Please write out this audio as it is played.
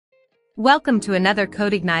Welcome to another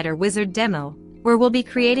CodeIgniter Wizard demo, where we'll be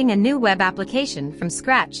creating a new web application from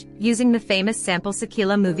scratch using the famous sample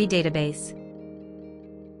Sakila movie database.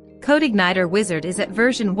 CodeIgniter Wizard is at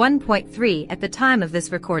version 1.3 at the time of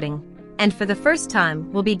this recording, and for the first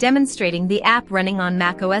time we'll be demonstrating the app running on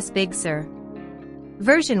macOS Big Sur.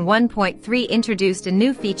 Version 1.3 introduced a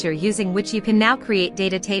new feature using which you can now create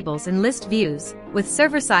data tables and list views, with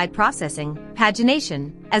server-side processing,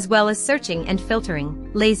 pagination, as well as searching and filtering,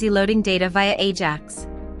 lazy loading data via AJAX.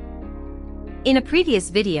 In a previous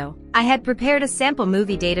video, I had prepared a sample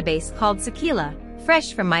movie database called Sakila,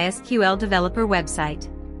 fresh from my SQL developer website.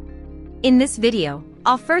 In this video,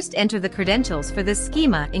 I'll first enter the credentials for this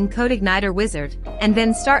schema in CodeIgniter Wizard, and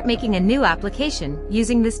then start making a new application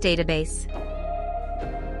using this database.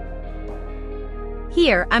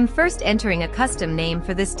 Here, I'm first entering a custom name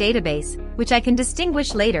for this database, which I can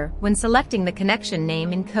distinguish later when selecting the connection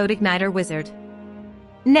name in CodeIgniter Wizard.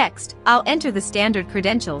 Next, I'll enter the standard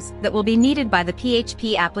credentials that will be needed by the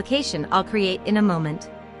PHP application I'll create in a moment.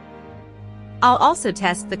 I'll also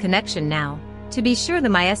test the connection now, to be sure the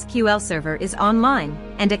MySQL server is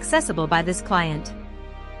online and accessible by this client.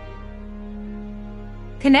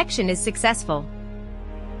 Connection is successful.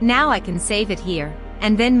 Now I can save it here,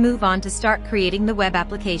 and then move on to start creating the web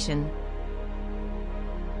application.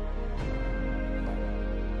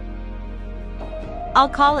 I'll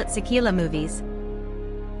call it Sakila Movies.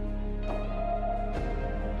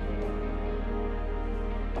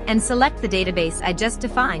 And select the database I just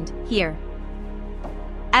defined, here.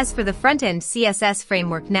 As for the front-end CSS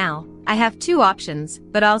framework now, I have two options,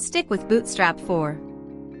 but I'll stick with Bootstrap 4.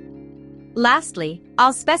 Lastly,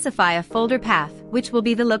 I'll specify a folder path, which will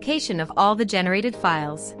be the location of all the generated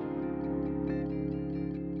files.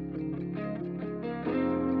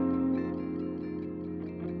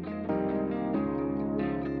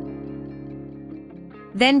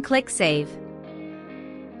 Then click Save.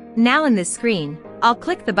 Now in this screen, I'll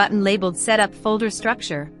click the button labeled Setup Folder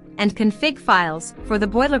Structure, and config files for the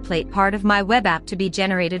boilerplate part of my web app to be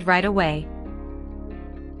generated right away.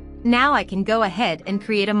 Now I can go ahead and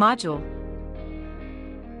create a module.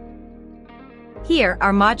 Here,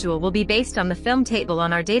 our module will be based on the film table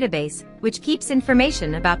on our database, which keeps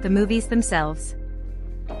information about the movies themselves.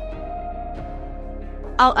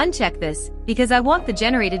 I'll uncheck this, because I want the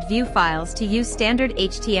generated view files to use standard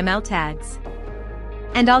HTML tags.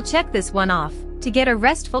 And I'll check this one off, to get a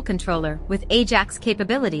RESTful controller with AJAX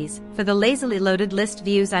capabilities for the lazily loaded list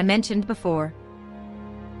views I mentioned before.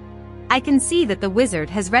 I can see that the wizard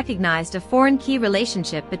has recognized a foreign key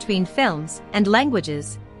relationship between films and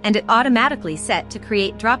languages, and it automatically set to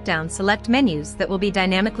create drop-down select menus that will be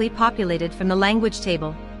dynamically populated from the language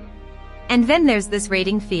table. And then there's this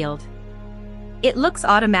rating field. It looks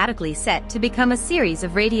automatically set to become a series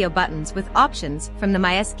of radio buttons with options from the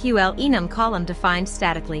MySQL enum column defined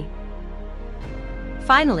statically.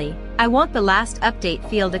 Finally, I want the last update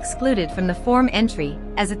field excluded from the form entry,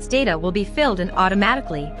 as its data will be filled in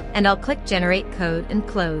automatically, and I'll click Generate Code and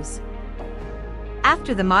close.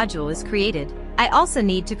 After the module is created, I also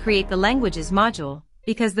need to create the languages module,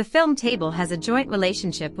 because the film table has a joint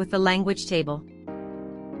relationship with the language table.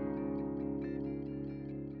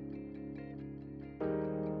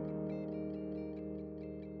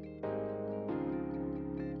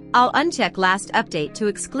 I'll uncheck Last Update to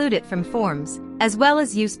exclude it from forms, as well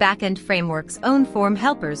as use Backend Framework's own form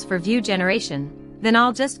helpers for view generation. Then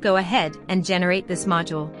I'll just go ahead and generate this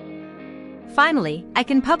module. Finally, I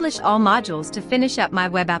can publish all modules to finish up my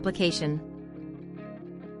web application.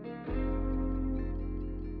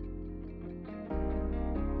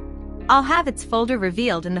 I'll have its folder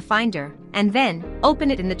revealed in the Finder, and then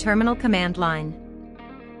open it in the terminal command line.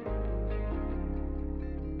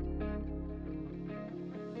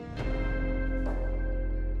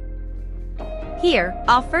 Here,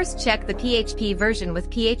 I'll first check the PHP version with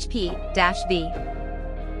PHP-V.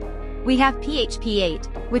 We have PHP 8,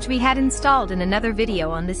 which we had installed in another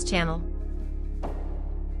video on this channel.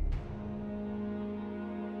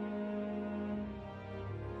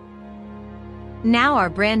 Now our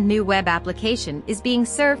brand new web application is being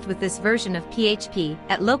served with this version of PHP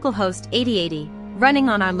at localhost 8080, running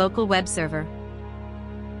on our local web server.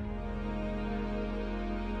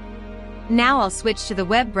 Now I'll switch to the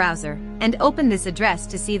web browser and open this address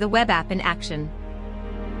to see the web app in action.